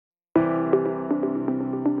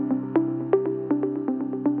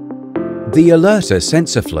The Alerta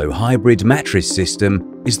Sensaflo-Hybrid mattress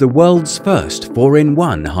system is the world's first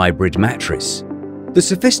 4-in-1 hybrid mattress. The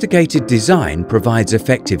sophisticated design provides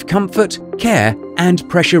effective comfort, care, and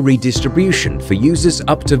pressure redistribution for users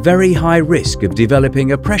up to very high risk of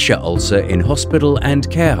developing a pressure ulcer in hospital and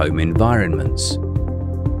care home environments.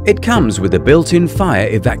 It comes with a built-in fire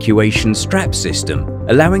evacuation strap system,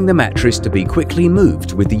 allowing the mattress to be quickly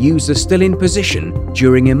moved with the user still in position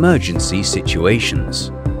during emergency situations.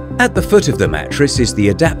 At the foot of the mattress is the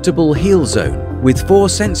adaptable heel zone with 4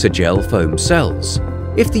 sensor gel foam cells.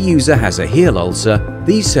 If the user has a heel ulcer,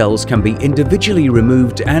 these cells can be individually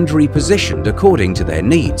removed and repositioned according to their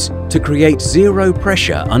needs to create zero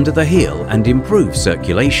pressure under the heel and improve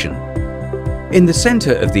circulation. In the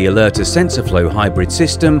center of the Alerta Sensaflo-Hybrid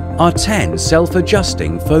system are 10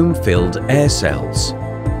 self-adjusting foam-filled air cells.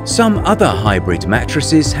 Some other hybrid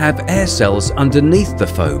mattresses have air cells underneath the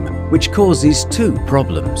foam, which causes 2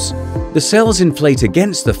 problems. The cells inflate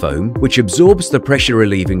against the foam, which absorbs the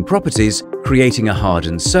pressure-relieving properties, creating a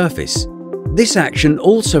hardened surface. This action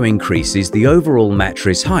also increases the overall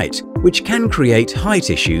mattress height, which can create height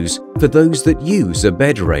issues for those that use a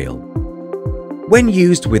bed rail. When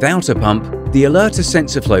used without a pump, the Alerta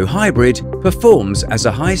Sensaflo-Hybrid performs as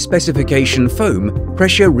a high-specification foam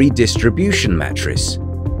pressure redistribution mattress.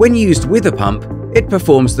 When used with a pump, it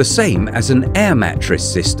performs the same as an air mattress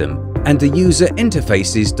system, and the user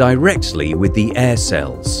interfaces directly with the air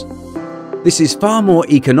cells. This is far more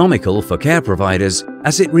economical for care providers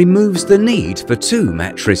as it removes the need for 2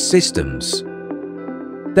 mattress systems.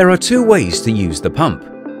 There are 2 ways to use the pump: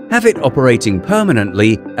 have it operating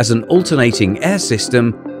permanently as an alternating air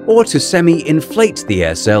system, or to semi-inflate the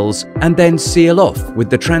air cells and then seal off with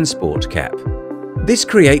the transport cap. This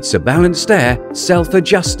creates a balanced air,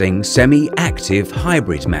 self-adjusting, semi-active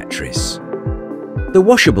hybrid mattress. The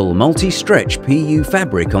washable multi-stretch PU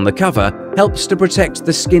fabric on the cover helps to protect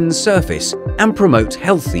the skin surface and promote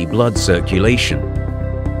healthy blood circulation.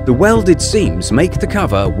 The welded seams make the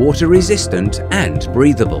cover water-resistant and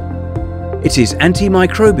breathable. It is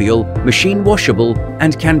antimicrobial, machine washable,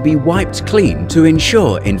 and can be wiped clean to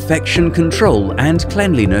ensure infection control and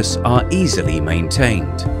cleanliness are easily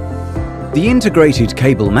maintained. The integrated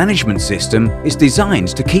cable management system is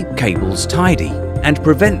designed to keep cables tidy and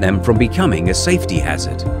prevent them from becoming a safety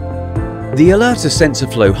hazard. The Alerta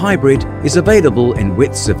Sensaflo-Hybrid is available in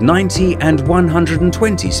widths of 90 and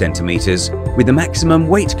 120 centimeters with a maximum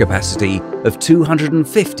weight capacity of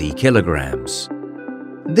 250 kilograms.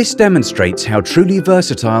 This demonstrates how truly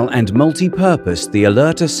versatile and multi-purpose the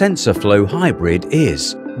Alerta Sensaflo-Hybrid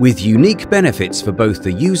is, with unique benefits for both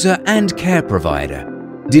the user and care provider,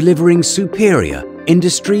 delivering superior,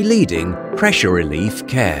 industry-leading pressure relief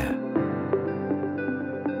care.